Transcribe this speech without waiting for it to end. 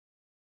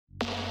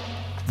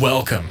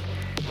Welcome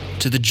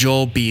to the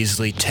Joel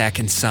Beasley Tech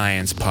and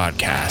Science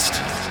Podcast.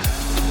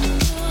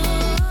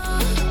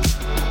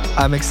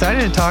 I'm excited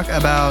to talk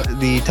about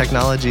the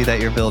technology that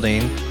you're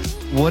building.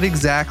 What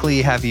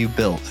exactly have you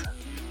built?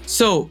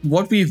 So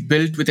what we've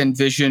built with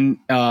Envision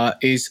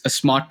is a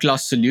smart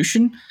class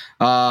solution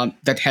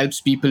that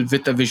helps people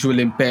with a visual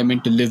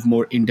impairment to live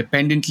more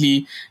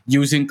independently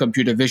using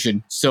computer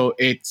vision. So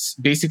it's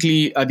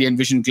basically the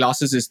Envision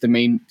glasses is the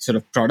main sort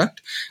of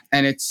product.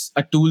 And it's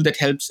a tool that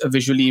helps a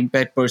visually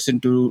impaired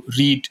person to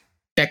read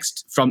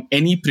text from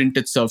any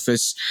printed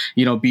surface,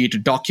 be it a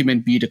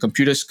document, be it a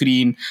computer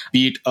screen,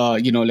 be it,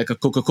 like a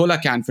Coca-Cola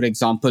can, for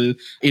example,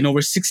 in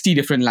over 60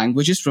 different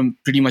languages from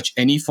pretty much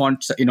any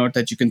font,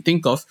 that you can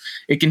think of.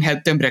 It can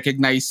help them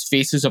recognize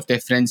faces of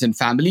their friends and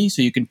family.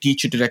 So you can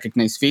teach it to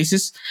recognize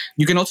faces.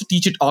 You can also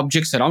teach it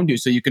objects around you.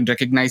 So it can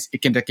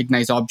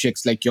recognize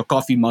objects like your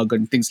coffee mug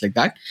and things like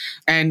that.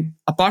 And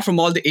apart from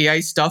all the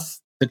AI stuff,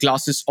 the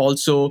glasses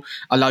also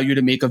allow you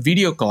to make a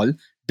video call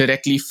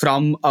directly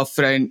from a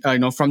friend,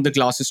 from the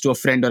glasses to a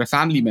friend or a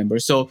family member.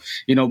 So,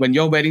 when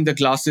you're wearing the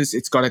glasses,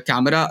 it's got a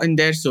camera in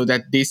there so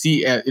that they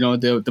see,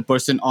 the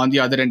person on the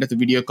other end of the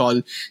video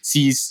call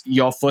sees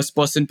your first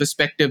person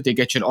perspective. They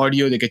get your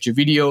audio, they get your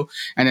video,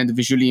 and then the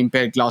visually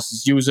impaired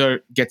glasses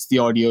user gets the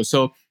audio.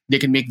 So they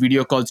can make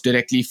video calls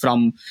directly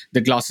from the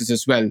glasses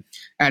as well.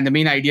 And the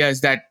main idea is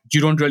that you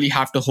don't really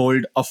have to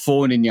hold a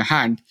phone in your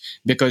hand,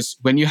 because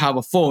when you have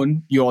a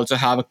phone, you also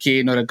have a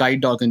cane or a guide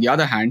dog in the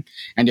other hand,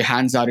 and your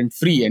hands aren't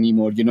free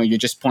anymore. You're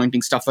just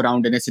pointing stuff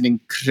around, and it's an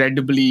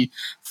incredibly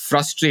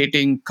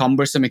frustrating,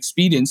 cumbersome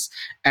experience.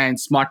 And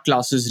smart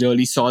glasses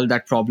really solve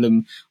that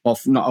problem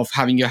of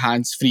having your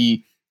hands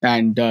free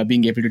and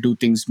being able to do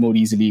things more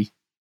easily.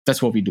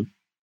 That's what we do.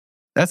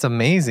 That's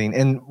amazing.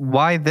 And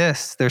why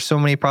this? There's so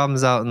many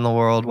problems out in the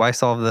world. Why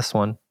solve this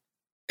one?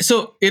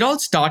 So it all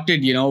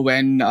started,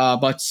 when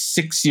about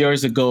 6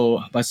 years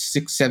ago,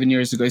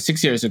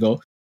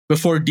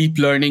 before deep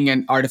learning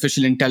and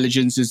artificial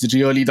intelligence is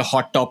really the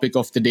hot topic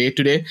of the day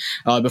today.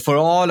 Before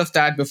all of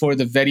that, before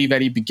the very,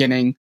 very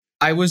beginning,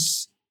 I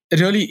was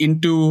really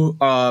into,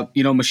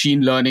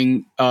 machine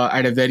learning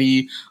at a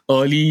very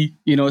early,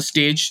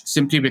 stage,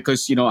 simply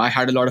because, I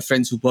had a lot of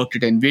friends who worked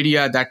at NVIDIA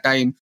at that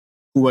time,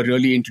 who were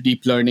really into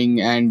deep learning.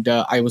 And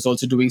I was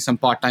also doing some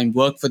part-time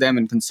work for them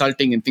and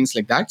consulting and things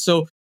like that.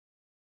 So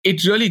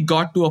it really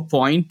got to a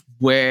point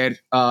where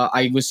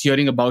I was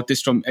hearing about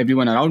this from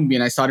everyone around me,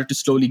 and I started to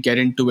slowly get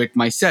into it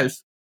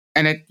myself.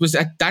 And it was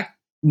at that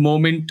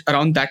moment,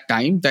 around that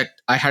time, that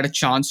I had a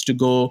chance to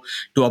go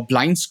to a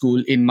blind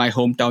school in my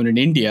hometown in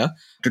India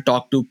to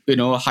talk to,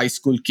 high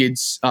school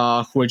kids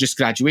who are just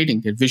graduating.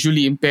 They're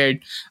visually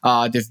impaired.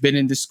 They've been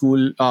in the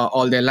school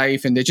all their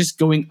life, and they're just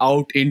going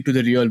out into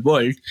the real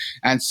world.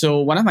 And so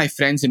one of my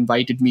friends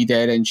invited me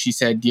there, and she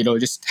said,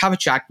 just have a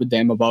chat with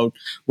them about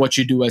what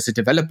you do as a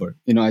developer,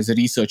 as a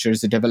researcher,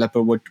 as a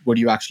developer, what do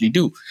you actually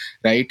do,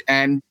 right?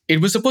 And it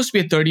was supposed to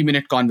be a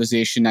 30-minute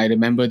conversation. I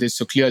remember this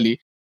so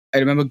clearly. I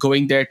remember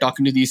going there,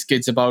 talking to these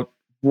kids about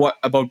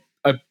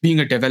being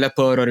a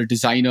developer or a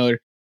designer.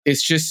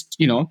 It's just,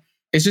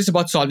 it's just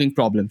about solving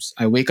problems.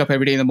 I wake up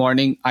every day in the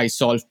morning, I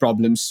solve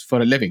problems for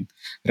a living,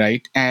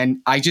 right? And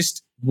I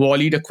just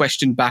volleyed a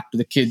question back to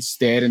the kids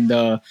there in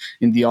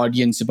the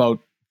audience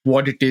about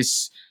what it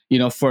is,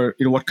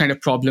 what kind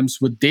of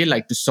problems would they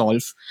like to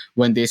solve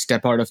when they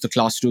step out of the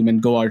classroom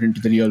and go out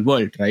into the real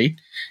world, right?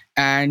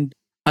 And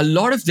a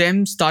lot of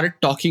them started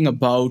talking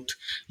about,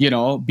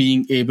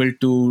 being able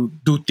to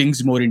do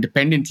things more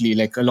independently.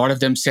 Like a lot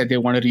of them said they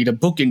want to read a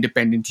book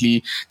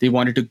independently. They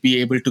wanted to be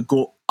able to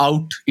go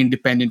out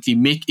independently,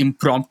 make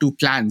impromptu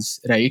plans,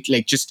 right?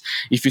 Like just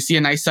if you see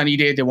a nice sunny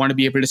day, they want to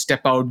be able to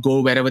step out,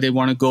 go wherever they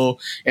want to go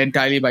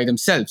entirely by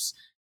themselves.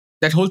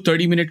 That whole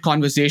 30-minute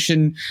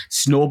conversation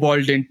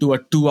snowballed into a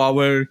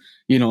 2-hour,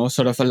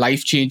 sort of a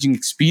life-changing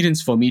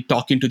experience for me,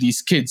 talking to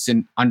these kids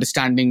and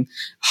understanding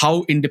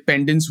how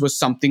independence was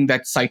something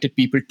that sighted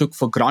people took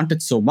for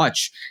granted so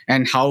much,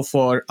 and how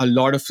for a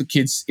lot of the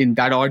kids in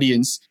that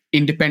audience,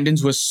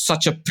 independence was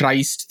such a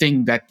prized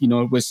thing that,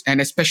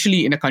 and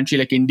especially in a country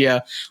like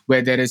India,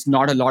 where there is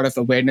not a lot of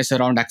awareness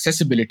around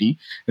accessibility,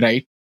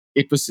 right?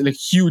 It was a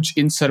huge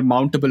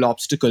insurmountable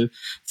obstacle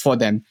for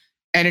them.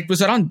 And it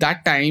was around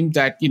that time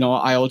that,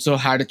 I also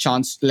had a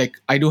chance, like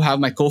I do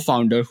have my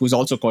co-founder who's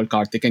also called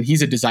Karthik, and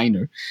he's a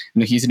designer,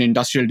 he's an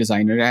industrial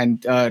designer.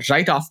 And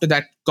right after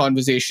that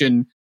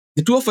conversation,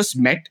 the two of us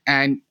met,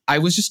 and I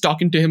was just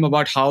talking to him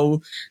about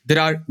how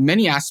there are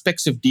many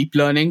aspects of deep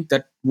learning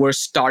that were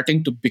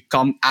starting to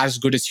become as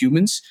good as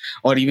humans,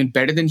 or even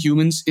better than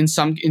humans in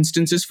some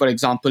instances. For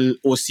example,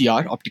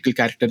 OCR, optical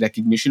character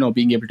recognition, or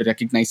being able to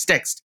recognize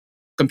text.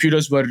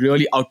 Computers were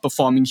really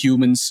outperforming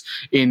humans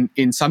in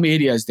some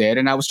areas there.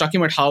 And I was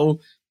talking about how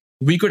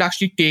we could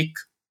actually take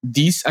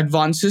these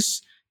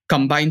advances,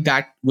 combine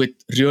that with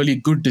really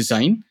good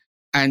design,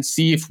 and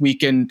see if we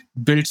can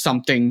build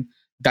something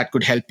that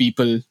could help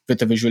people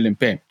with a visual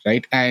impairment,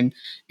 right? And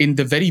in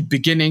the very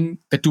beginning,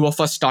 the two of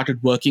us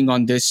started working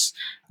on this,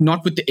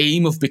 not with the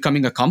aim of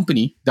becoming a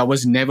company. That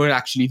was never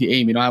actually the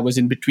aim. I was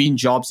in between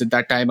jobs at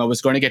that time. I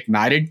was going to get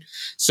married.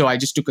 So I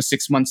just took a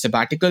 6-month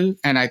sabbatical,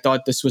 and I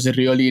thought this was a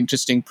really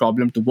interesting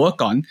problem to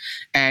work on.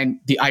 And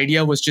the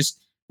idea was just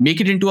make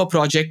it into a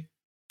project,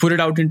 put it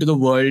out into the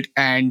world,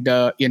 and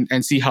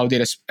see how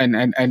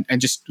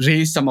and just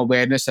raise some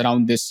awareness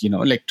around this,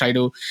 like try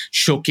to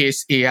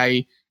showcase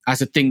AI as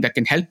a thing that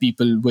can help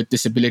people with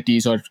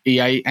disabilities, or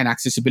AI and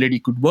accessibility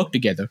could work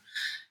together.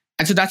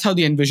 And so that's how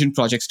the Envision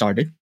project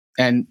started.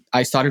 And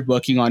I started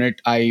working on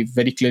it, I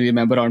very clearly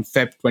remember, on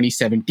Feb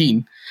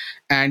 2017.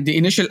 And the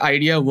initial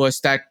idea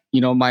was that,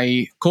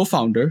 my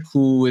co-founder,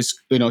 who is,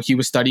 he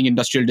was studying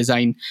industrial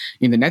design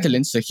in the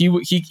Netherlands. So he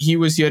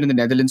was here in the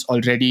Netherlands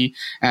already,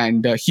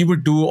 and he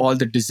would do all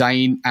the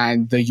design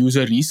and the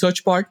user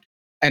research part,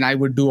 and I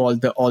would do all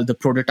the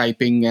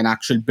prototyping and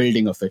actual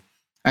building of it.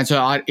 And so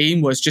our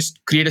aim was just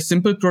create a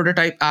simple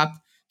prototype app,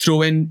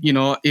 throw in,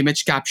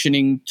 image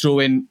captioning, throw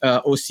in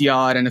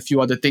OCR and a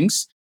few other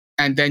things,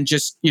 and then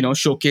just,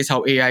 showcase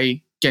how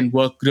AI can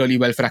work really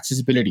well for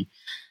accessibility.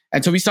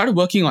 And so we started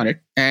working on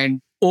it.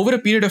 And over a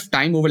period of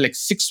time, over like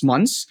 6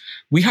 months,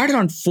 we had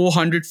around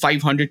 400,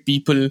 500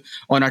 people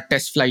on our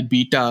test flight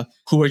beta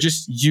who were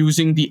just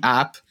using the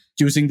app,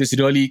 using this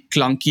really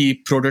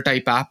clunky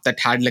prototype app that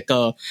had like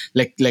a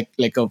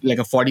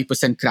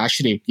 40%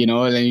 crash rate,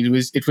 and it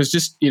was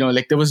just,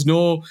 like there was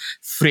no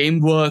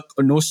framework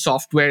or no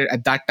software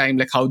at that time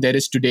like how there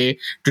is today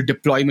to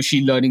deploy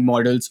machine learning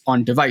models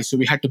on device. So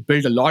we had to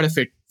build a lot of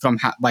it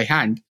by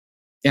hand.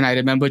 And I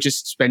remember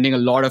just spending a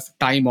lot of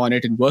time on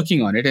it and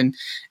working on it. And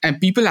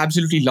people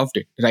absolutely loved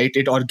it, right?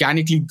 It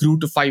organically grew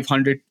to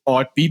 500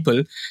 odd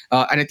people.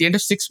 And at the end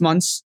of 6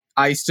 months,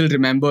 I still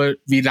remember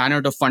we ran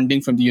out of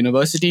funding from the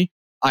university.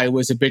 I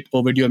was a bit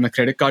overdue on my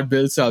credit card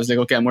bill. So I was like,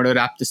 okay, I'm going to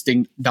wrap this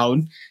thing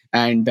down.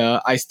 And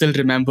I still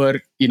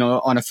remember,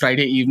 on a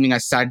Friday evening, I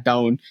sat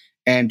down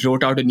and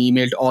wrote out an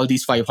email to all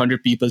these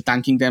 500 people,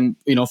 thanking them,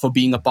 for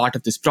being a part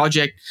of this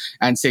project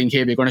and saying,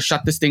 hey, we're going to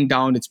shut this thing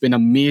down. It's been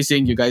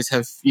amazing. You guys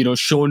have,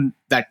 shown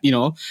that,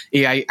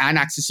 AI and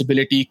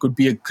accessibility could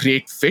be a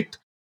great fit.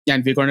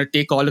 And we're going to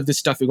take all of this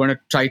stuff. We're going to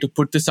try to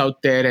put this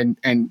out there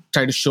and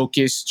try to show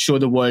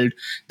the world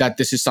that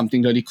this is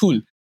something really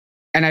cool.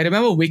 And I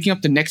remember waking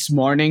up the next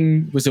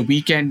morning, was a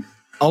weekend,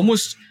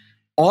 almost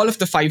all of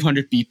the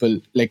 500 people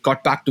like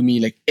got back to me.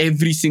 Like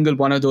every single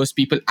one of those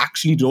people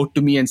actually wrote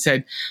to me and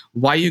said,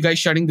 why are you guys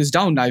shutting this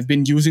down? I've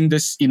been using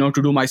this, to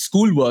do my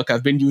schoolwork.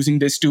 I've been using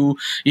this to,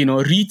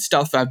 read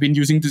stuff. I've been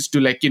using this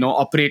to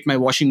operate my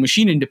washing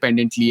machine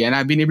independently. And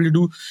I've been able to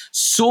do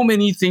so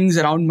many things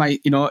around my,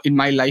 in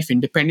my life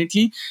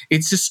independently.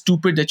 It's just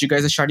stupid that you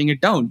guys are shutting it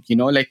down.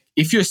 Like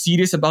if you're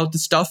serious about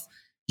this stuff,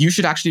 you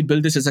should actually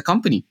build this as a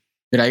company,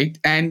 right?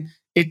 And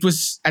it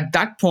was at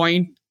that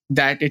point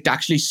that it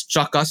actually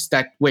struck us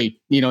that, wait,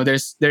 there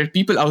are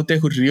people out there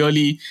who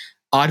really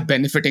are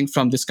benefiting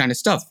from this kind of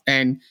stuff.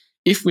 And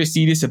if we're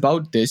serious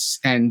about this,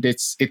 and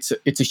it's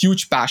a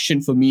huge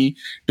passion for me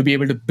to be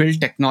able to build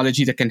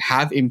technology that can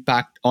have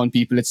impact on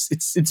people.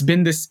 It's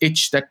been this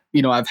itch that,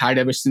 I've had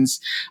ever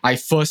since I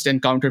first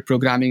encountered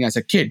programming as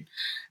a kid.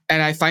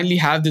 And I finally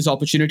have this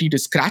opportunity to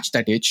scratch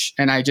that itch.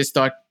 And I just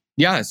thought,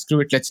 yeah, screw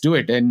it, let's do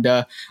it. And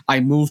I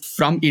moved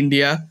from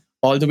India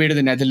all the way to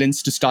the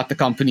Netherlands to start the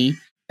company.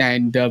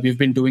 And we've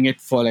been doing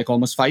it for like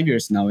almost 5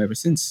 years now, ever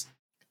since.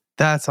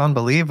 That's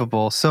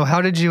unbelievable. So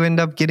how did you end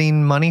up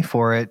getting money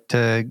for it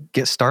to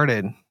get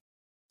started?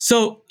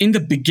 So in the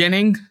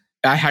beginning,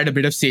 I had a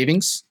bit of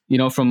savings,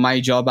 from my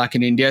job back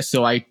in India.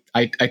 So I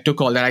took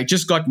all that. I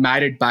just got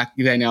married back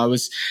then. I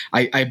was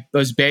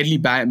barely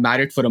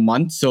married for a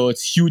month. So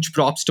it's huge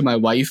props to my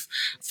wife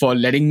for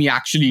letting me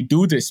actually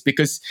do this,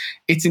 because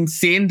it's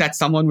insane that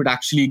someone would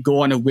actually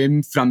go on a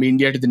whim from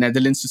India to the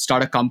Netherlands to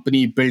start a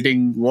company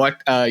building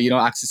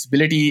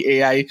accessibility,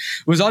 AI. It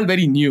was all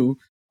very new.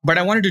 But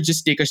I wanted to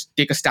just take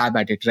a stab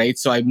at it, right?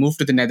 So I moved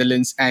to the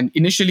Netherlands, and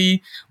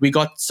initially we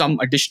got some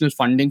additional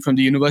funding from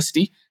the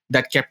university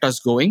that kept us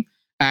going.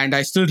 And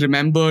I still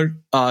remember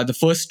the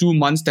first 2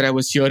 months that I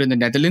was here in the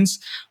Netherlands,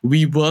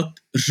 we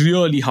worked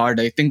really hard.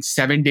 I think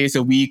 7 days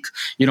a week,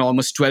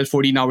 almost 12,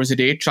 14 hours a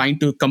day, trying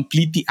to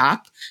complete the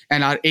app.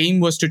 And our aim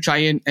was to try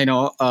and,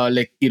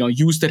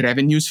 use the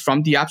revenues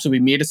from the app. So we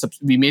made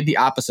the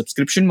app a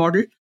subscription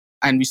model,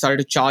 and we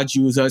started to charge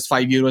users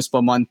 €5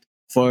 per month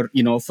for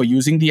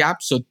using the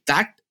app. So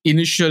that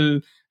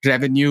initial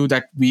revenue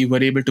that we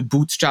were able to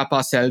bootstrap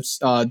ourselves,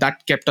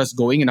 that kept us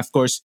going. And of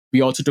course, we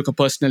also took a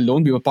personal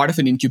loan. We were part of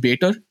an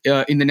incubator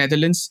in the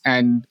Netherlands.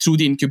 And through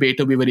the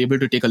incubator, we were able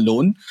to take a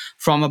loan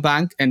from a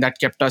bank, and that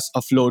kept us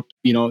afloat,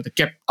 that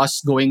kept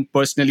us going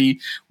personally.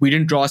 We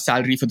didn't draw a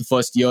salary for the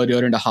first year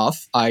and a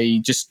half.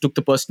 I just took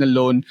the personal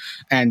loan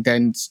and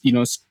then,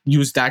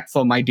 used that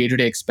for my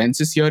day-to-day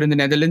expenses here in the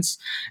Netherlands,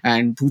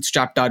 and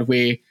bootstrapped our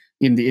way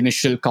in the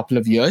initial couple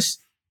of years.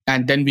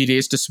 And then we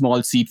raised a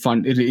small seed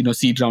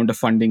round of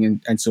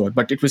funding and so on.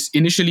 But it was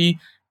initially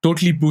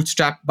totally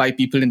bootstrapped by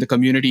people in the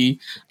community,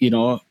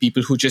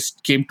 people who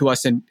just came to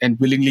us and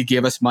willingly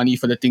gave us money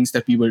for the things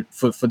that we were,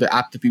 for the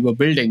app that we were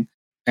building.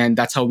 And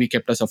that's how we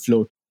kept us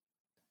afloat.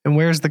 And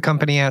where's the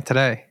company at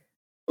today?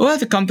 Well,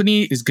 the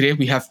company is great.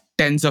 We have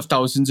tens of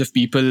thousands of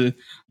people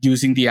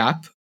using the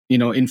app.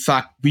 In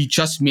fact, we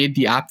just made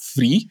the app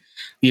free.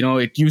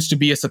 It used to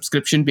be a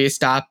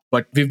subscription-based app,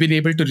 but we've been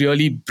able to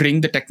really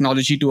bring the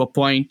technology to a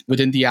point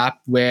within the app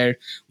where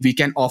we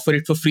can offer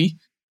it for free.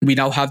 We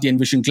now have the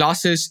Envision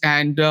glasses,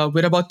 and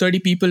we're about 30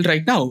 people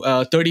right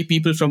now, 30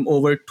 people from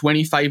over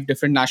 25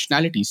 different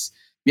nationalities.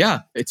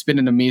 Yeah, it's been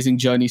an amazing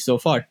journey so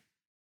far.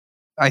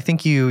 I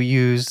think you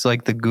use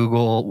like the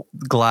Google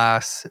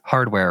Glass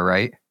hardware,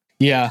 right?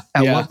 Yeah.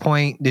 At what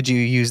point did you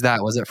use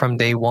that? Was it from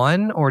day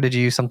one, or did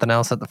you use something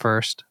else at the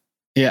first?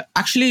 Yeah,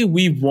 actually,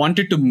 we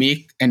wanted to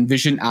make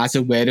Envision as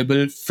a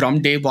wearable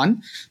from day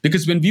one,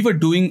 because when we were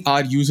doing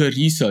our user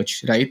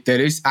research, right, there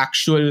is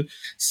actual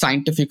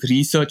scientific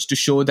research to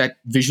show that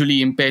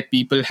visually impaired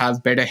people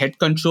have better head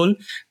control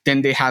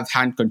than they have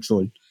hand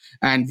control.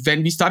 And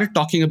when we started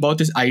talking about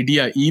this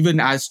idea, even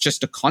as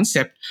just a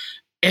concept,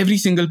 every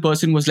single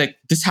person was like,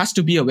 this has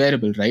to be a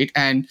wearable, right?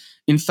 And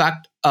in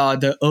fact,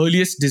 the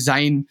earliest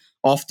design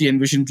of the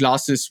Envision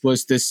glasses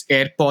was this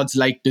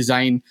AirPods-like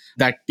design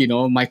that,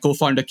 my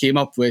co-founder came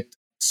up with.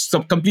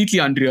 So completely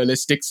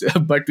unrealistic,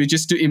 but we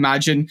just to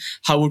imagine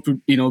how it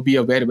would, be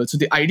a wearable. So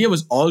the idea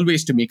was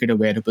always to make it a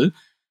wearable.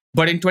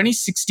 But in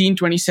 2016,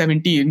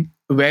 2017,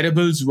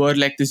 wearables were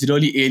like this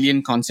really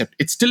alien concept.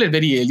 It's still a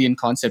very alien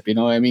concept, a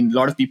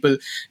lot of people,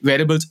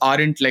 wearables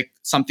aren't like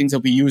some things that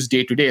we use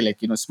day to day. Like,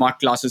 smart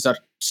glasses are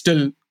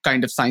still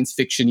kind of science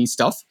fiction-y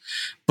stuff.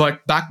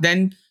 But back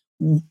then,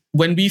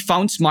 when we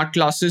found smart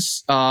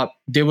glasses,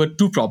 there were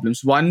two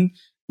problems. One,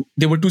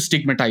 they were too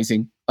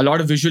stigmatizing. A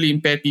lot of visually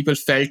impaired people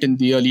felt in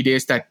the early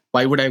days that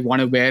why would I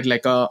want to wear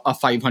like a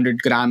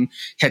 500-gram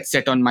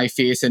headset on my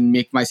face and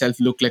make myself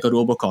look like a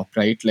Robocop,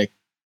 right? Like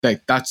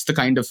that's the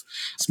kind of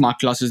smart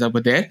glasses that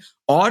were there.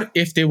 Or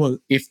if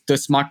the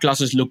smart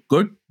glasses looked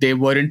good, they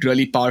weren't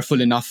really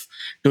powerful enough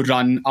to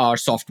run our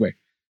software.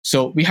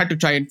 So we had to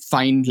try and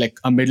find like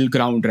a middle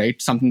ground,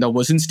 right? Something that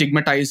wasn't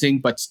stigmatizing,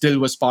 but still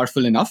was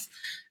powerful enough.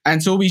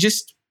 And so we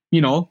just,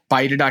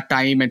 bided our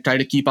time and tried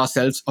to keep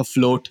ourselves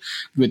afloat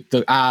with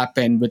the app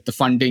and with the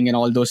funding and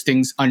all those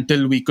things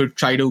until we could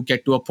try to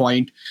get to a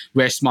point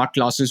where smart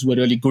glasses were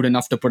really good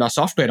enough to put our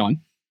software on.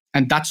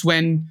 And that's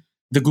when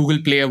the Google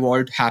Play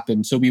Award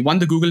happened. So we won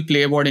the Google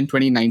Play Award in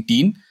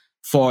 2019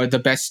 for the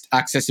best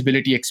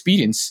accessibility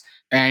experience.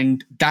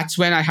 And that's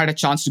when I had a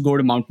chance to go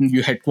to Mountain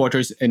View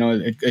headquarters,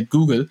 at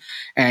Google.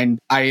 And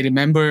I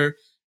remember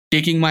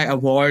taking my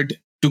award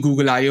to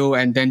Google I/O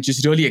and then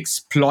just really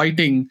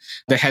exploiting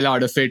the hell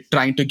out of it,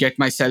 trying to get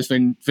myself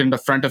in the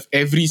front of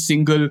every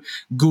single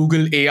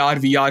Google AR,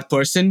 VR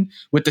person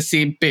with the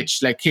same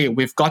pitch. Like, hey,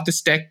 we've got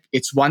this tech.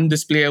 It's won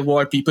this Play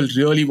Award. People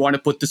really want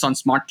to put this on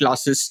smart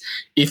glasses.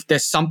 If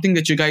there's something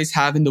that you guys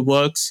have in the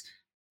works,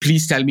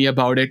 please tell me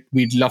about it.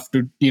 We'd love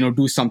to,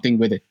 do something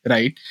with it,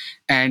 right?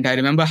 And I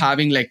remember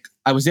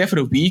I was there for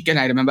a week, and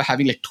I remember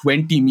having like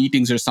 20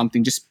 meetings or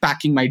something, just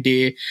packing my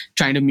day,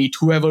 trying to meet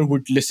whoever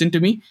would listen to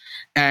me.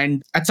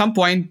 And at some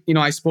point,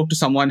 I spoke to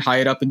someone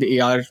higher up in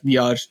the AR,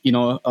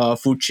 VR,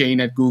 food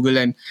chain at Google,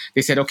 and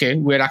they said, okay,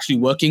 we're actually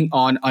working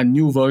on a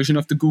new version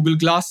of the Google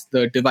Glass,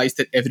 the device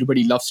that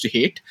everybody loves to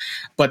hate.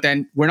 But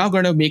then we're not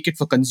going to make it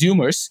for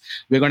consumers.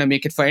 We're going to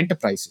make it for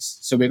enterprises.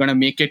 So we're going to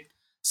make it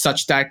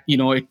such that,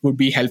 it would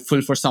be helpful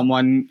for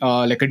someone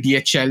like a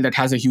DHL that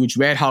has a huge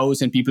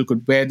warehouse and people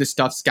could wear this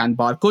stuff, scan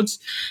barcodes.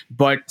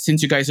 But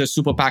since you guys are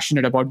super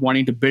passionate about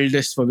wanting to build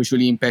this for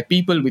visually impaired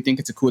people, we think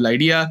it's a cool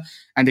idea.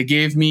 And they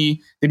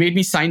made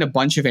me sign a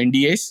bunch of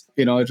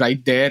NDAs,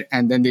 right there.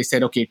 And then they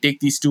said, okay, take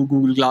these two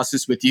Google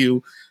glasses with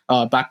you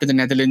back to the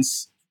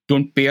Netherlands.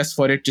 Don't pay us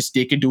for it. Just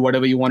take it, do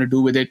whatever you want to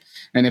do with it.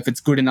 And if it's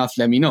good enough,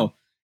 let me know.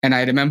 And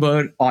I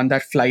remember on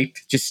that flight,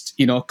 just,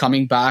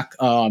 coming back,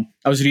 I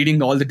was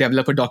reading all the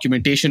developer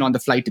documentation on the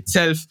flight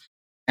itself.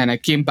 And I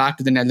came back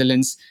to the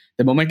Netherlands.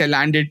 The moment I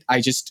landed, I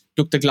just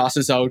took the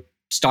glasses out,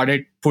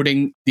 started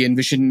putting the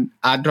Envision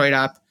Android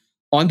app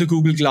on the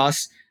Google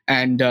Glass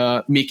and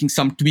making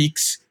some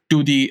tweaks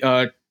to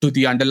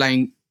the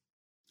underlying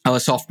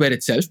software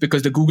itself,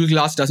 because the Google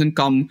Glass doesn't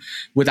come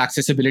with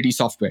accessibility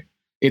software.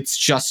 It's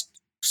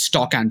just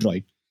stock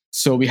Android.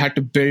 So we had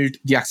to build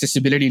the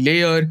accessibility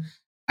layer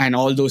and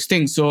all those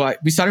things. So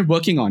we started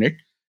working on it.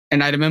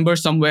 And I remember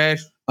somewhere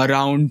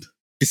around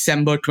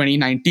December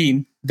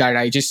 2019 that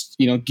I just,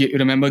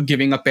 remember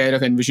giving a pair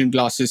of Envision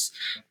glasses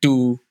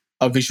to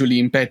a visually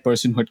impaired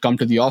person who had come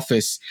to the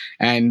office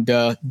and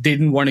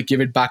didn't want to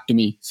give it back to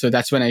me. So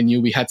that's when I knew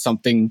we had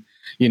something,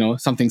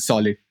 something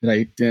solid,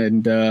 right?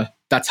 And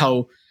that's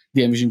how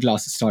the Envision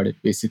glasses started,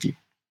 basically.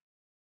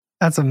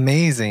 That's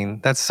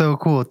amazing. That's so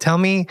cool. Tell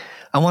me,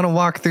 I want to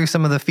walk through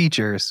some of the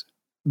features.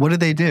 What do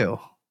they do?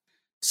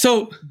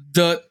 So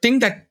the thing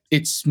that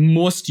it's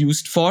most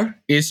used for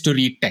is to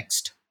read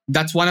text.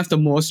 That's one of the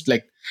most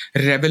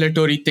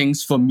revelatory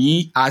things for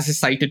me as a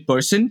sighted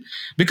person,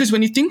 because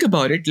when you think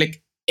about it,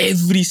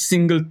 every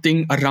single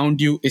thing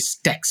around you is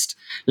text.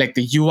 Like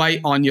the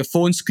UI on your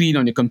phone screen,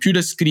 on your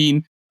computer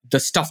screen, the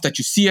stuff that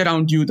you see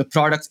around you, the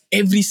products,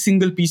 every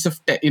single piece of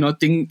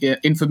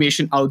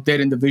information out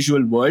there in the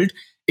visual world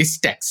is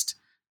text.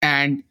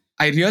 And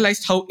I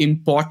realized how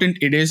important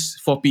it is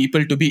for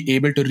people to be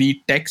able to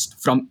read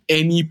text from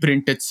any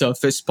printed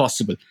surface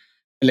possible.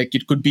 Like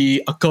it could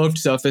be a curved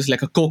surface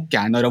like a Coke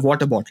can or a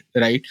water bottle,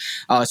 right?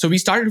 So we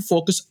started to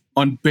focus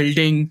on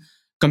building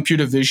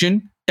computer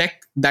vision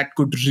tech that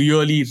could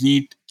really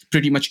read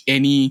pretty much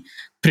any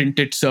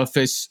printed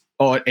surface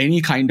or any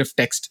kind of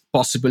text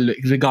possible,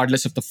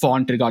 regardless of the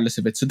font, regardless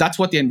of it. So that's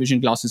what the Envision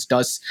glasses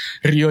does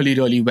really,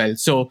 really well.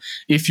 So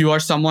if you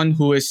are someone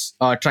who is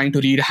trying to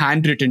read a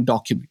handwritten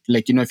document,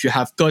 like, if you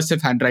have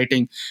cursive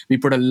handwriting, we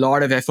put a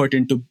lot of effort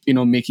into,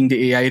 making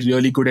the AI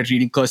really good at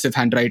reading cursive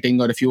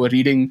handwriting. Or if you are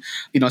reading,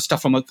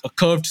 stuff from a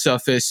curved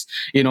surface,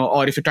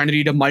 or if you're trying to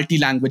read a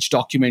multi-language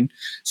document.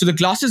 So the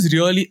glasses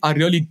really are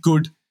really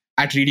good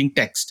at reading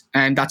text.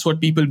 And that's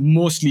what people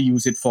mostly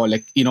use it for.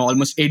 Like,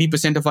 almost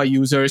 80% of our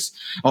users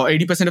or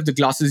 80% of the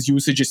glasses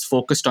usage is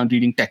focused on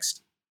reading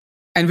text.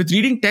 And with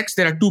reading text,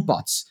 there are two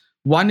parts.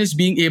 One is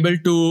being able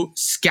to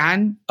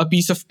scan a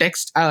piece of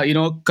text,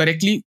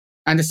 correctly.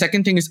 And the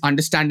second thing is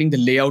understanding the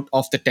layout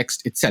of the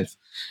text itself.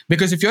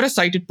 Because if you're a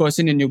sighted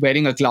person and you're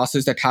wearing a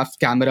glasses that have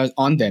cameras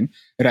on them,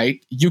 right,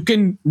 you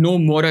can know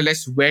more or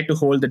less where to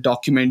hold the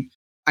document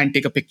and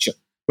take a picture.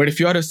 But if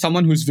you're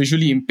someone who's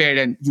visually impaired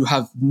and you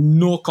have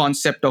no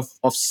concept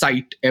of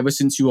sight ever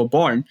since you were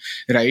born,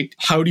 right?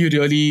 How do you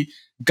really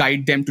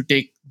guide them to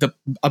take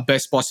a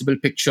best possible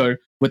picture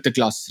with the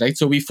glasses, right?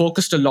 So we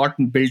focused a lot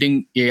on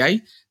building AI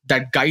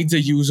that guides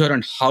a user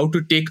on how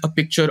to take a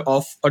picture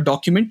of a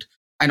document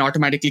and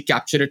automatically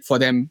capture it for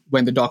them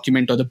when the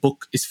document or the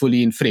book is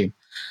fully in frame.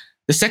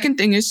 The second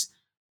thing is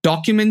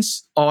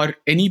documents or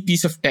any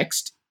piece of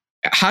text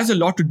has a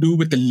lot to do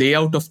with the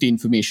layout of the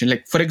information.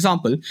 Like, for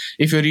example,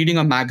 if you're reading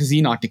a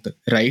magazine article,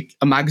 right?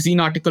 A magazine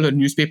article or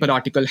newspaper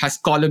article has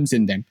columns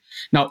in them.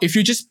 Now, if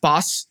you just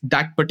pass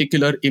that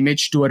particular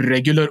image to a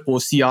regular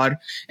OCR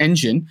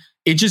engine,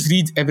 it just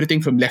reads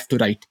everything from left to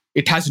right.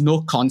 It has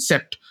no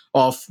concept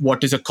of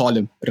what is a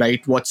column,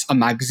 right? What's a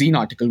magazine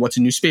article? What's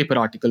a newspaper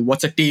article?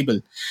 What's a table?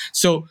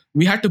 So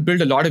we had to build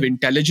a lot of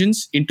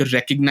intelligence into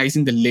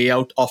recognizing the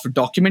layout of a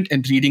document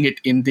and reading it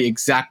in the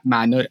exact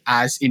manner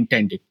as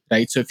intended,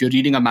 right? So if you're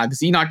reading a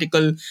magazine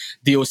article,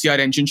 the OCR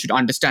engine should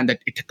understand that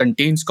it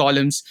contains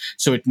columns.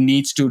 So it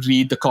needs to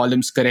read the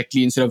columns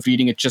correctly instead of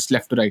reading it just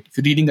left to right. If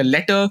you're reading a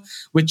letter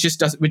which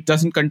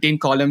doesn't contain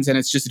columns and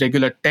it's just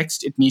regular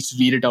text, it needs to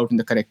read it out in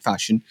the correct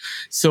fashion.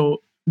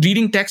 So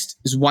reading text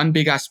is one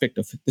big aspect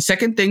of it. The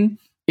second thing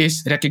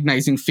is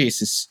recognizing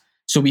faces.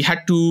 So we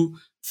had to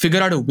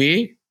figure out a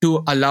way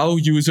to allow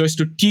users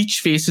to teach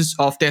faces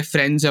of their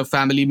friends or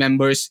family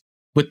members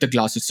with the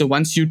glasses. So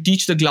once you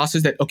teach the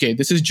glasses that, okay,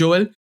 this is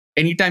Joel,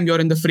 anytime you're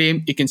in the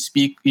frame, it can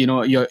speak,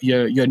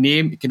 your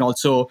name. It can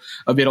also,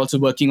 we're also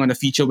working on a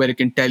feature where it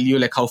can tell you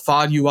like how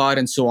far you are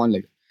and so on,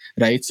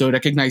 right? So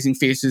recognizing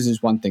faces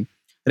is one thing.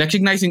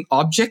 Recognizing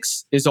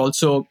objects is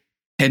also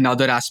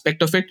another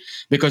aspect of it,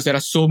 because there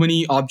are so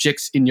many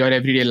objects in your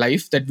everyday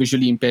life that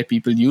visually impaired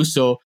people use.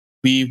 So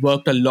we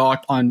worked a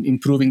lot on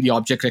improving the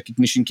object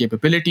recognition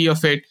capability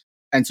of it.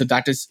 And so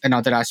that is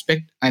another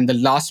aspect. And the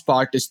last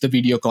part is the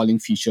video calling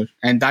feature.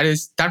 And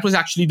that was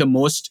actually the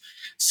most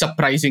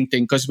surprising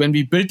thing, because when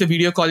we built the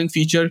video calling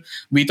feature,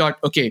 we thought,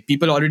 okay,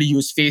 people already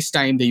use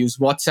FaceTime, they use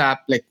WhatsApp.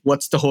 Like,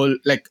 what's the whole,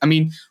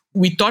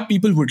 we thought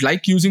people would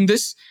like using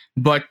this.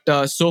 But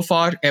so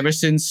far, ever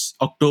since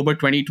October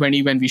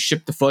 2020, when we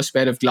shipped the first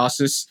pair of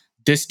glasses,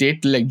 this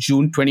date, like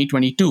June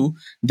 2022,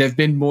 there have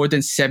been more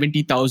than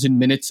 70,000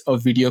 minutes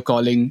of video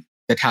calling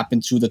that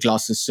happened through the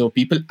glasses. So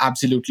people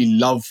absolutely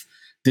love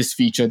this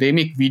feature. They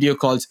make video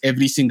calls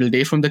every single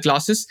day from the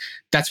glasses.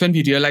 That's when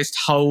we realized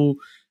how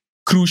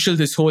crucial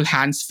this whole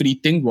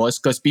hands-free thing was,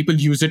 because people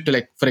use it to,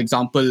 like, for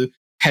example,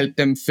 help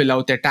them fill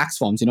out their tax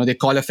forms. They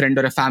call a friend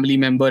or a family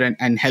member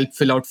and help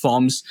fill out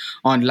forms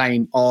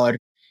online. Or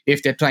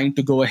if they're trying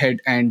to go ahead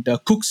and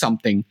cook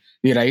something,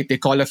 right? They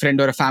call a friend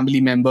or a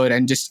family member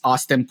and just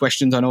ask them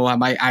questions on,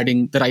 am I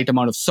adding the right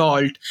amount of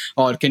salt?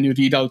 Or can you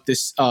read out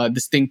this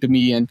thing to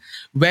me? And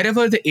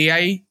wherever the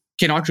AI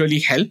cannot really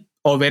help,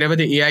 or wherever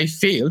the AI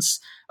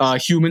fails,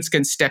 humans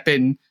can step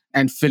in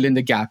and fill in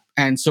the gap.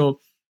 And so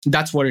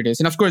that's what it is.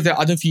 And of course, there are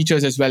other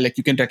features as well. Like,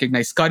 you can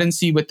recognize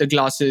currency with the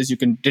glasses. You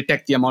can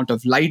detect the amount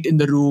of light in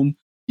the room.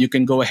 You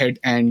can go ahead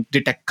and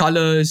detect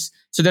colors.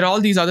 So there are all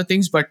these other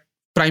things, but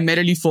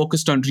primarily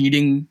focused on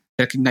reading,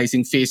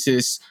 recognizing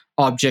faces,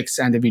 objects,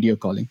 and the video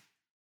calling.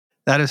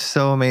 That is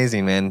so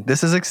amazing, man.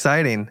 This is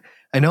exciting.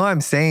 I know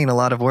I'm saying a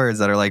lot of words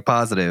that are like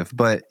positive,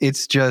 but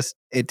it's just,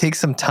 it takes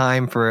some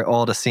time for it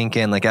all to sink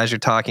in. Like, as you're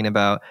talking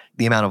about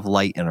the amount of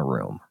light in a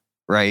room,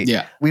 right?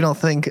 Yeah. We don't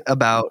think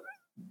about,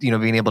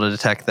 being able to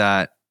detect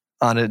that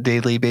on a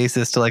daily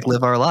basis to like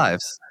live our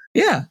lives.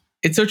 Yeah.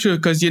 It's so true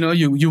because,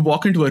 you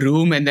walk into a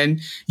room and then,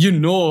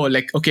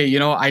 like, okay,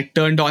 I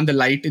turned on the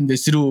light in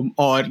this room,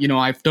 or,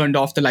 I've turned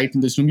off the light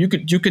in this room. You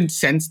can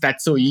sense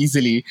that so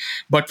easily.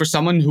 But for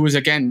someone who is,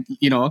 again,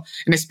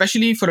 and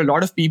especially for a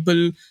lot of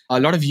people, a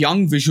lot of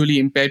young visually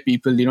impaired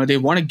people, they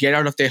want to get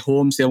out of their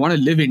homes. They want to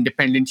live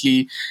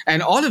independently.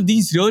 And all of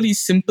these really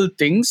simple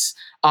things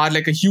are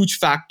like a huge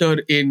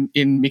factor in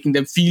making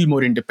them feel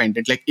more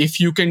independent. Like if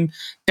you can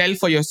tell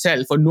for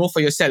yourself or know for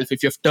yourself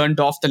if you've turned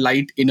off the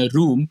light in a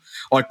room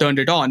or turned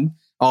it on,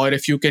 or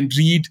if you can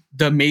read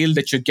the mail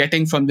that you're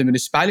getting from the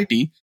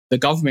municipality, the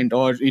government,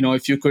 or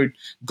if you could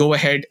go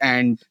ahead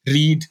and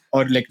read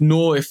or like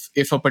know if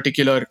a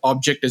particular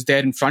object is there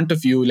in front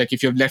of you, like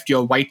if you've left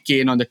your white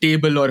cane on the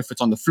table, or if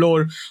it's on the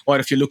floor, or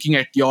if you're looking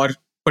at your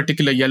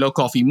particular yellow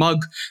coffee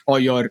mug, or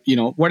your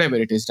whatever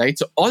it is, right?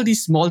 So all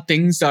these small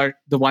things are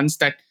the ones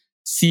that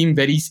seem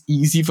very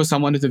easy for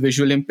someone with a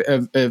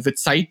with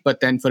sight, but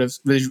then for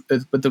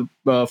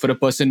a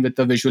person with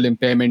a visual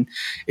impairment,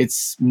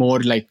 it's more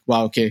like,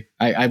 wow, okay,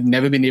 I've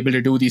never been able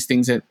to do these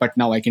things, but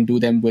now I can do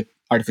them with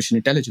artificial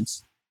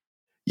intelligence.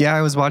 Yeah,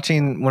 I was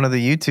watching one of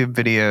the YouTube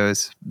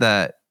videos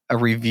that a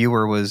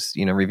reviewer was,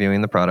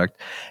 reviewing the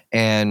product,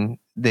 and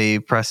they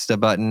pressed a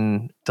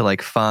button to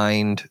like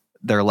find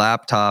their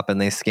laptop, and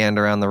they scanned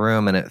around the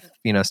room, and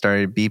it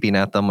started beeping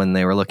at them when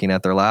they were looking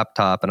at their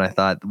laptop. And I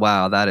thought,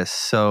 wow, that is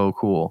so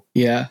cool.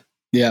 Yeah.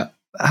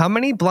 How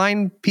many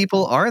blind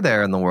people are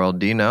there in the world?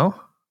 Do you know?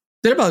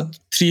 There are about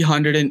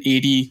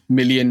 380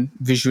 million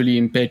visually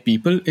impaired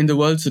people in the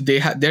world. So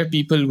there are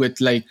people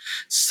with like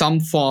some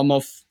form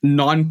of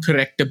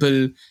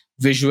non-correctable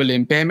visual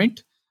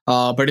impairment.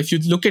 But if you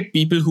look at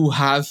people who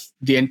have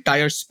the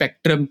entire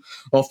spectrum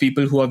of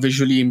people who are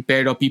visually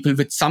impaired, or people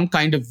with some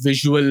kind of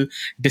visual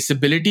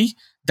disability,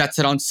 that's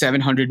around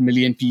 700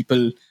 million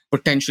people,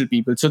 potential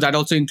people. So that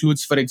also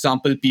includes, for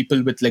example,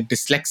 people with like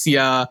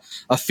dyslexia,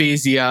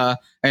 aphasia,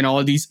 and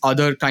all these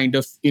other kind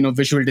of,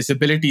 visual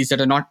disabilities that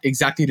are not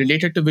exactly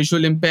related to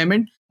visual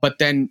impairment. But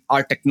then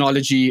our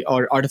technology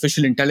or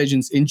artificial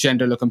intelligence in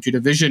general, or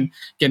computer vision,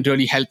 can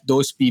really help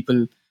those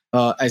people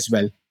as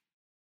well.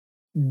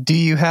 Do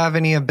you have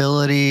any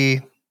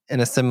ability in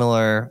a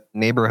similar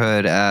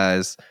neighborhood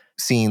as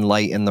seeing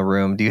light in the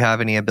room? Do you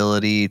have any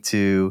ability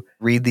to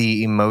read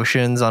the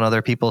emotions on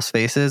other people's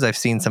faces? I've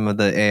seen some of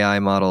the AI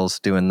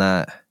models doing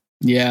that.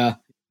 Yeah.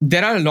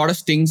 There are a lot of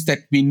things that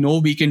we know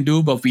we can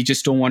do, but we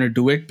just don't want to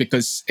do it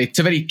because it's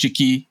a very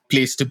tricky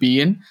place to be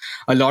in.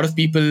 A lot of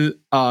people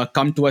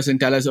come to us and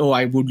tell us, "Oh,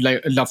 I would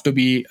love to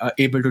be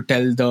able to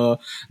tell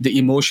the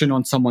emotion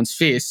on someone's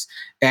face."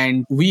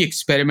 And we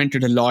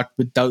experimented a lot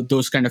with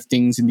those kind of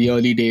things in the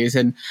early days.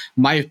 And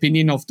my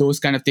opinion of those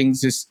kind of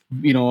things is,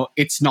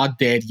 it's not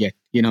there yet.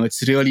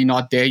 It's really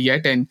not there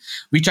yet. And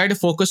we try to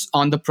focus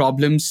on the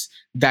problems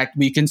that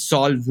we can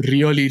solve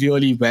really,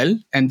 really well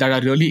and that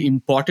are really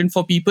important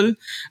for people.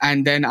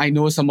 And then I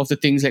know some of the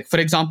things, like, for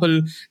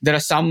example, there are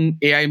some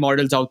AI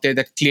models out there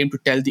that claim to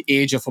tell the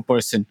age of a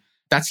person.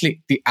 That's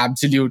like the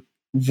absolute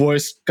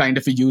worst kind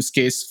of a use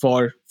case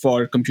for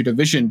computer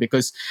vision,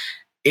 because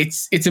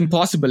it's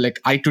impossible. Like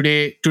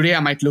today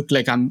I might look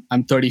like I'm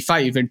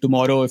 35, and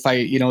tomorrow if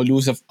I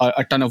lose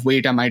a ton of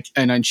weight, I might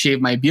and shave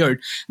my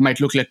beard, I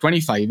might look like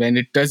 25, and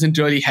it doesn't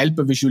really help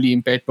a visually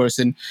impaired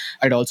person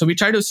at all. So we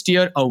try to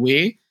steer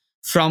away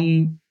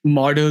from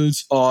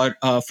models or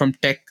from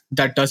tech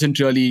that doesn't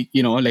really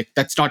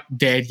that's not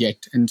there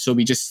yet, and so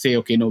we just say,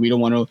 okay, no, we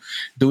don't want to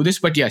do this.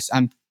 But yes,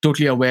 I'm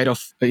totally aware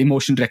of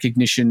emotion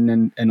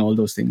recognition and all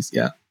those things.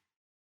 Yeah.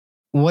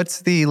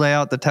 What's the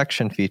layout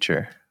detection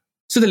feature?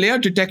 So the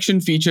layout detection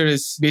feature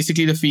is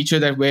basically the feature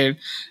that where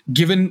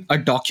given a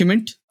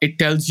document, it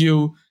tells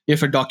you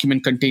if a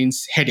document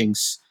contains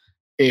headings,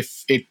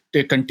 if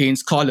it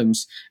contains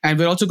columns. And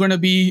we're also going to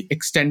be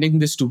extending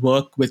this to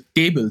work with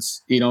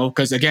tables,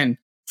 because again,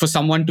 for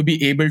someone to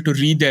be able to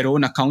read their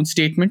own account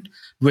statement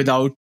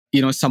without,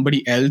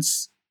 somebody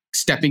else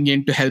stepping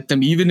in to help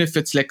them, even if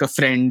it's like a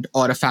friend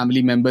or a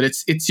family member,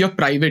 it's your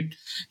private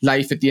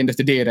life at the end of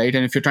the day, right?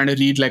 And if you're trying to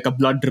read like a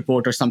blood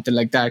report or something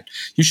like that,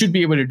 you should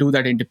be able to do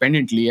that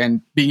independently.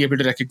 And being able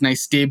to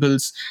recognize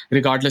tables,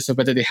 regardless of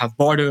whether they have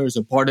borders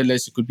or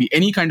borderless, it could be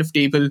any kind of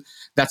table.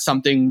 That's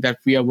something that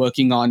we are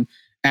working on.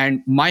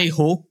 And my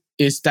hope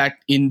is that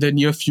in the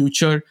near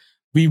future,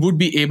 we would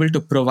be able to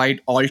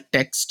provide alt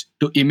text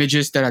to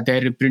images that are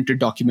there in printed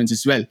documents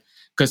as well.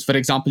 Because, for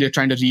example, you're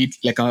trying to read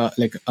like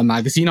a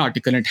magazine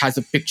article and it has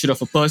a picture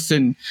of a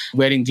person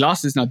wearing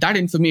glasses. Now, that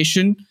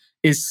information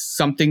is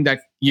something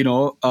that,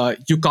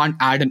 you can't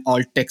add an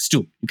alt text to.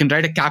 You can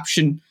write a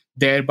caption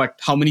there, but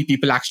how many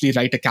people actually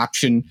write a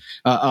caption,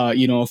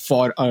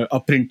 for a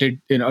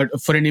printed,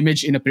 for an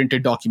image in a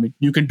printed document?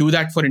 You can do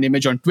that for an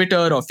image on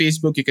Twitter or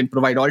Facebook. You can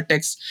provide alt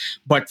text,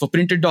 but for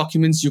printed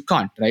documents, you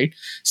can't, right?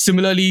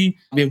 Similarly,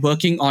 we're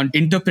working on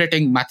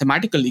interpreting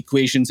mathematical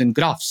equations and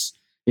graphs.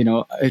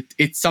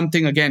 It's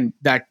something, again,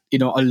 that,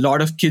 a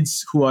lot of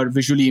kids who are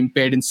visually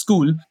impaired in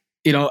school,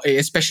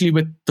 especially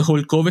with the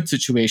whole COVID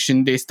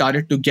situation, they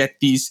started to get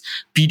these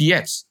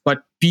PDFs.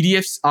 But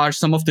PDFs are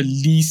some of the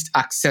least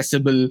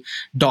accessible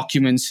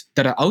documents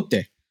that are out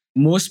there.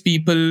 Most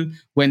people,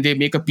 when they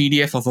make a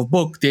PDF of a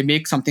book, they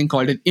make something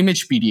called an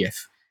image PDF.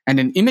 And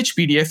an image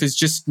PDF is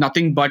just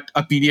nothing but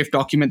a PDF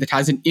document that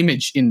has an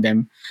image in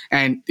them.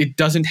 And it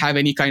doesn't have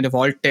any kind of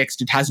alt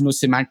text. It has no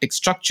semantic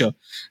structure,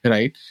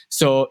 right?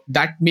 So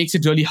that makes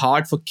it really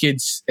hard for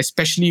kids,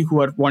 especially who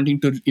are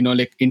wanting to,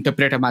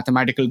 interpret a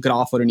mathematical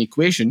graph or an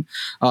equation.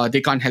 They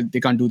can't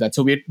do that.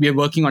 So we're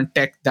working on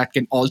tech that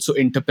can also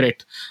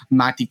interpret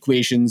math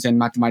equations and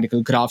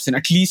mathematical graphs and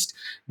at least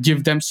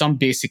give them some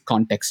basic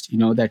context,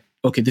 that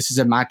okay, this is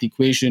a math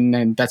equation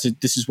and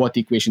this is what the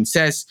equation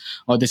says,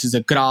 or this is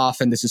a graph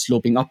and this is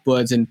sloping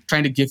upwards, and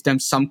trying to give them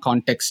some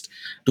context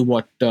to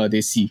what they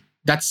see.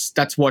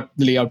 That's what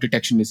the layout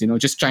detection is,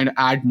 just trying to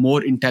add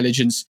more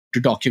intelligence to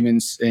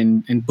documents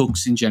and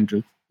books in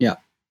general. Yeah.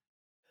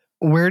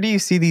 Where do you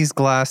see these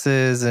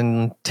glasses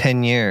in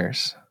 10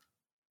 years?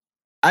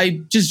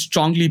 I just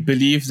strongly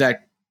believe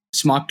that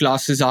smart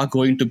glasses are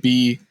going to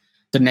be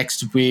the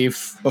next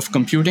wave of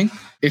computing.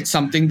 It's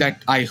something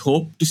that I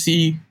hope to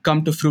see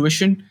come to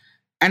fruition.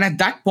 And at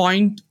that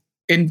point,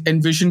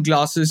 Envision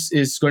glasses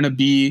is going to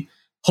be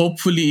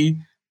hopefully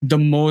the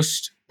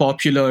most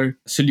popular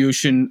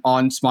solution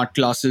on smart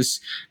glasses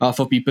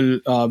for people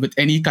with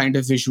any kind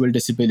of visual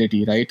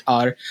disability, right?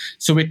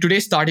 So we're today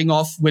starting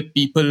off with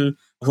people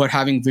who are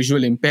having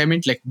visual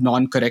impairment, like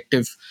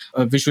non-corrective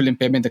visual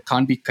impairment that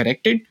can't be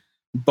corrected.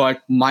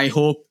 But my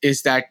hope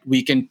is that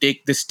we can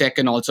take this tech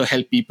and also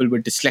help people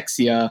with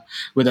dyslexia,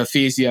 with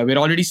aphasia. We're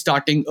already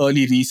starting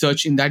early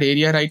research in that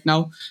area right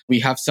now. We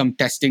have some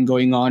testing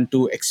going on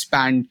to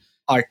expand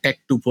our tech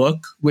to work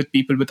with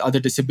people with other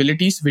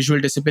disabilities, visual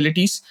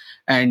disabilities.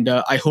 And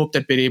I hope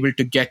that we're able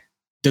to get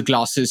the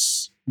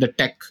glasses, the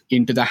tech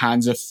into the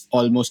hands of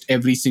almost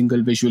every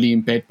single visually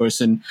impaired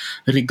person,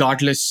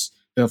 regardless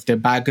of their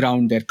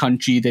background, their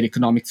country, their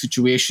economic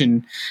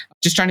situation.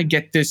 Just trying to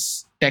get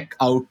this tech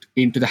out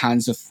into the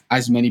hands of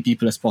as many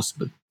people as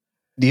possible.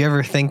 Do you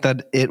ever think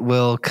that it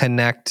will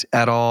connect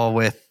at all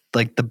with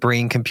like the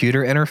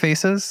brain-computer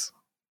interfaces?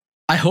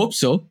 I hope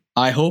so.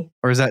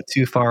 Or is that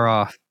too far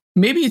off?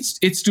 Maybe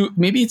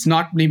it's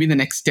not. Maybe in the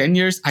next 10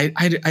 years.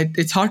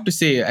 It's hard to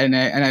say, and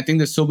I think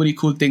there's so many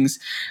cool things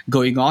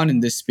going on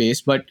in this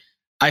space. But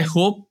I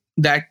hope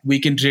that we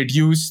can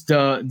reduce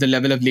the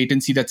level of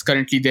latency that's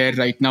currently there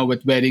right now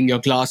with wearing your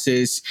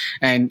glasses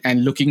and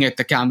looking at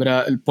the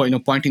camera,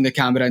 pointing the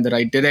camera in the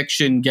right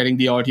direction, getting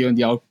the audio in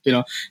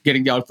the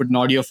getting the output in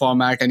audio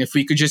format. And if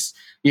we could just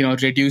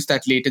reduce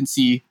that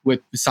latency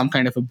with some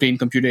kind of a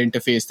brain-computer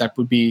interface, that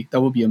would be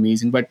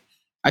amazing. But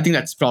I think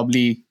that's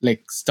probably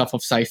like stuff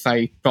of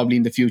sci-fi, probably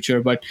in the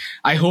future. But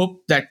I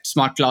hope that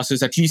smart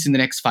glasses, at least in the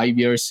next 5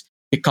 years,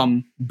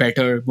 become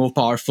better, more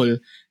powerful,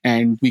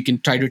 and we can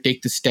try to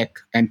take this tech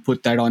and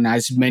put that on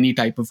as many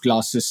type of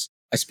glasses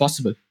as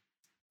possible.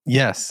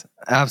 Yes,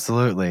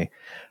 absolutely.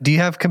 Do you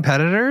have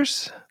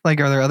competitors? Like,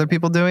 are there other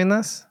people doing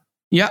this?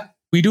 Yeah,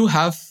 we do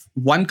have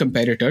one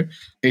competitor.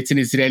 It's an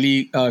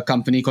Israeli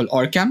company called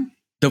Orcam.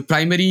 The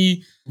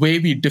primary way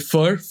we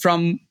differ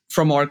from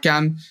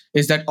Orcam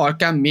is that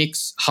Orcam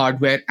makes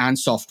hardware and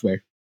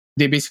software.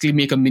 They basically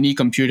make a mini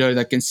computer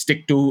that can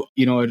stick to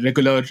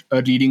regular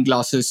reading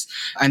glasses,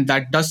 and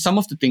that does some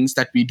of the things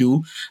that we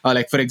do.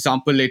 Like, for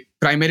example, it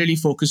primarily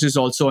focuses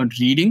also on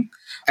reading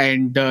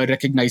and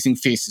recognizing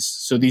faces.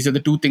 So these are the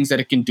two things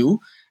that it can do,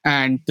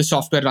 and the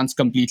software runs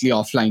completely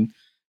offline.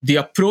 The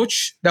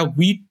approach that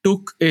we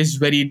took is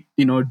very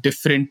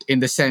different in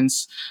the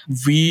sense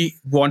we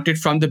wanted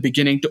from the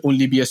beginning to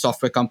only be a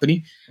software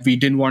company. We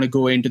didn't want to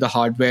go into the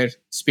hardware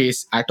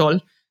space at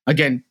all.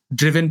 Again,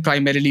 driven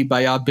primarily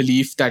by our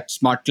belief that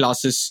smart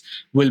glasses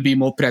will be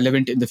more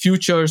prevalent in the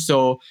future.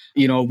 So,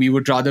 we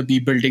would rather be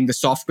building the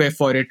software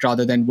for it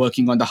rather than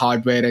working on the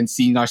hardware and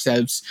seeing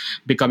ourselves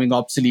becoming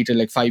obsolete in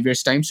like 5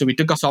 years' time. So we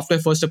took a software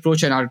first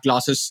approach, and our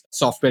glasses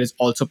software is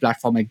also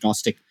platform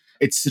agnostic.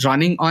 It's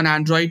running on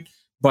Android,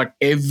 but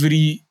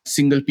every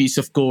single piece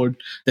of code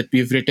that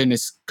we've written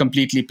is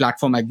completely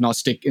platform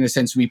agnostic. In a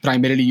sense, we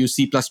primarily use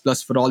C++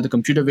 for all the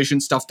computer vision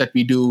stuff that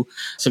we do.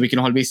 So we can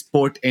always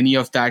port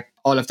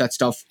all of that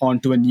stuff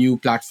onto a new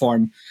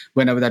platform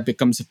whenever that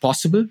becomes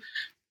possible.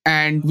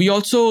 And we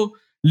also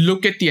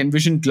look at the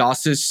Envision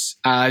glasses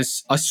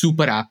as a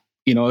super app.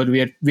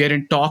 We're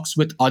in talks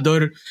with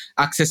other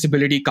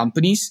accessibility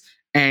companies,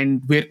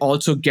 and we're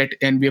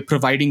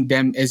providing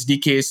them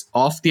SDKs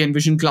of the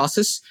Envision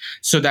glasses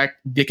so that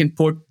they can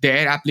put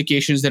their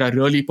applications that are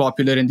really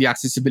popular in the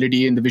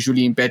accessibility in the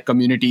visually impaired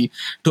community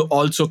to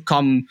also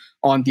come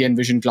on the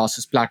Envision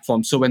glasses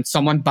platform. So when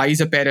someone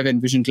buys a pair of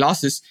Envision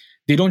glasses,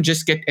 they don't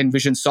just get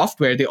Envision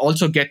software, they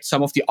also get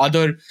some of their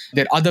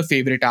other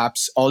favorite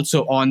apps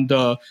also on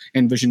the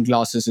Envision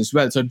glasses as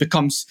well. So it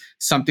becomes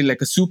something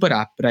like a super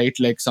app, right?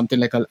 Like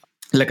something like a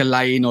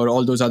Line or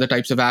all those other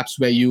types of apps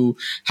where you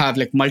have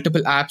like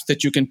multiple apps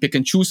that you can pick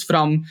and choose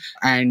from,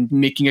 and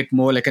making it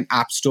more like an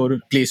app store,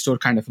 play store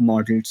kind of a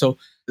model. So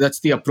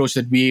that's the approach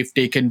that we've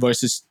taken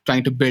versus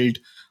trying to build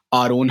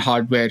our own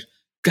hardware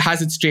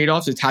has its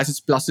trade-offs, it has its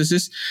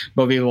pluses,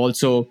 but we've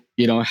also,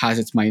 has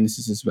its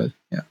minuses as well.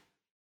 Yeah.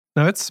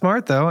 No, it's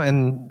smart though.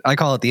 And I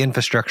call it the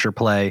infrastructure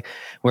play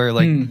where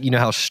you know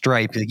how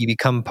Stripe, you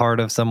become part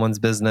of someone's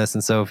business.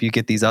 And so if you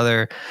get these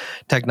other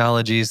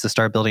technologies to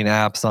start building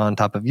apps on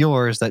top of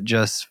yours, that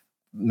just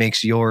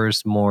makes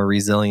yours more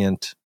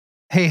resilient.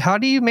 Hey, how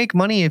do you make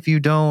money if you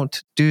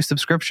don't do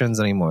subscriptions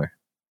anymore?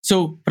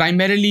 So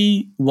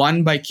primarily,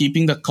 one, by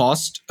keeping the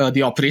cost,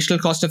 the operational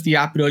cost of the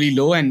app really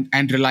low and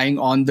relying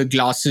on the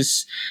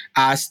glasses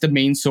as the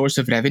main source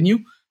of revenue.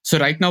 So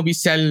right now we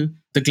sell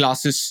the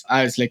glasses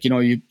as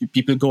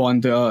people go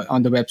on the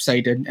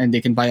website and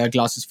they can buy our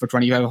glasses for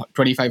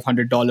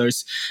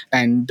 $2,500.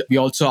 And we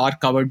also are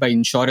covered by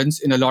insurance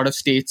in a lot of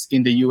states.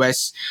 In the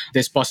US,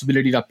 there's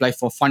possibility to apply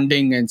for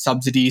funding and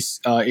subsidies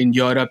in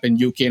Europe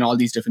and UK and all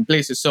these different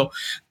places. So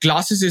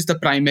glasses is the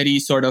primary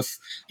sort of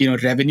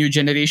revenue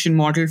generation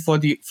model for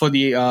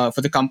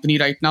the company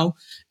right now.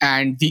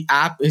 And the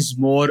app is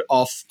more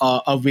of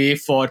a way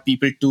for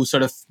people to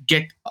sort of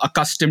get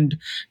accustomed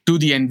to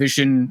the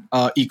Envision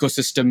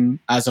ecosystem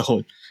as a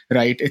whole,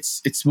 right?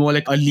 It's more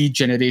like a lead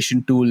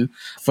generation tool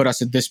for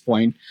us at this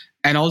point.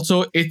 And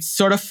also it's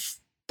sort of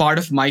part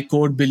of my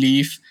core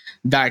belief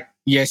that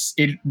yes,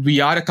 we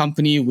are a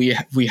company.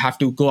 We have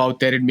to go out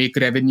there and make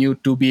revenue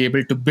to be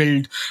able to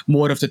build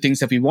more of the things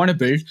that we want to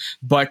build.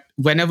 But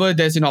whenever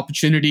there's an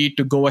opportunity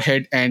to go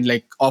ahead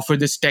and offer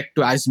this tech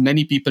to as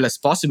many people as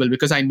possible,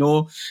 because I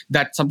know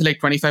that something like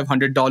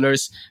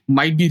 $2,500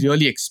 might be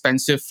really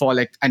expensive for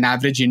an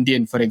average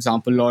Indian, for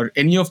example, or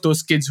any of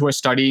those kids who are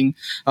studying,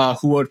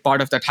 who were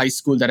part of that high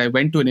school that I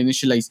went to and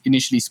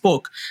initially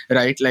spoke,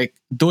 right?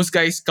 Those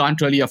guys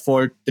can't really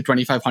afford the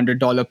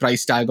 $2,500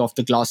 price tag of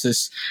the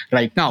glasses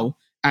right now.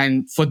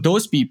 And for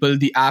those people,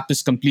 the app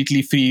is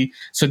completely free,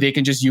 so they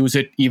can just use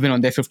it even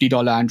on their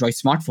 $50 Android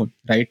smartphone,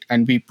 right?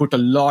 And we put a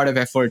lot of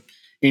effort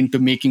into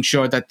making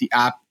sure that the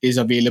app is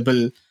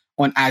available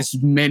on as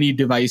many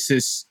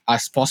devices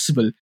as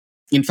possible.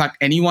 In fact,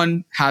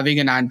 anyone having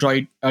an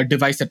Android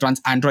device that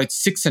runs Android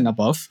 6 and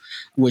above,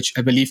 which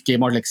I believe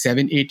came out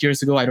 7-8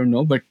 years ago, I don't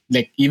know, but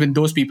even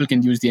those people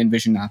can use the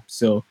Envision app.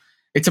 So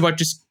it's about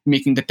just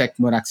making the tech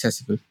more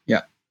accessible.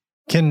 Yeah.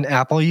 Can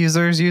Apple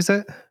users use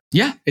it?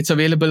 Yeah, it's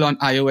available on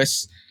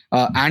iOS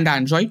and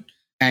Android.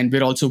 And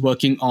we're also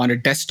working on a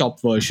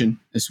desktop version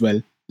as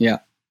well. Yeah.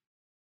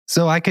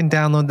 So I can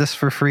download this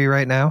for free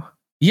right now?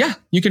 Yeah,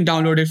 you can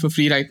download it for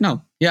free right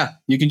now. Yeah,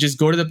 you can just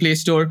go to the Play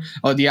Store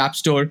or the App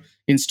Store,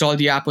 install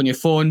the app on your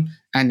phone,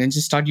 and then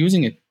just start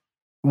using it.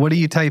 What do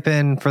you type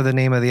in for the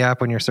name of the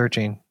app when you're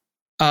searching?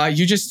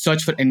 You just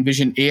search for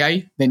Envision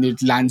AI, then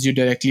it lands you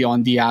directly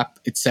on the app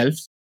itself.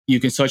 You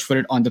can search for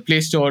it on the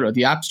Play Store or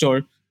the App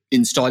Store,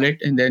 install it,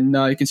 and then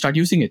you can start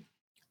using it.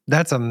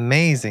 That's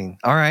amazing.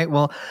 All right.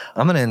 Well,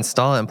 I'm going to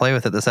install it and play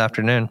with it this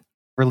afternoon.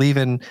 We're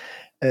leaving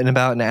in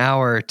about an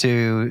hour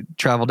to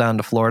travel down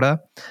to Florida.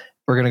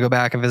 We're going to go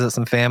back and visit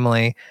some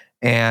family.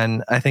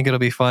 And I think it'll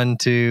be fun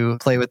to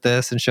play with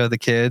this and show the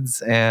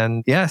kids.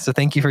 And yeah, so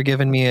thank you for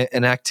giving me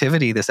an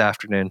activity this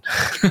afternoon.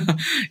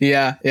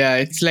 Yeah.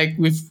 It's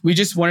we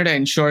just wanted to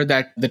ensure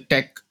that the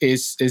tech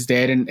is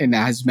there in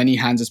as many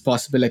hands as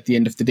possible at the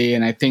end of the day.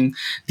 And I think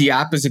the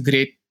app is a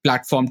great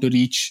platform to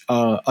reach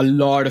a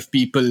lot of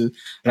people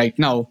right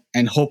now.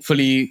 And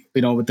hopefully,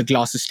 with the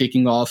glasses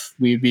taking off,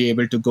 we'll be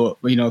able to go,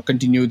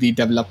 continue the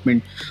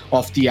development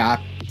of the app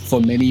for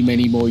many,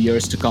 many more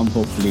years to come,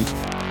 hopefully.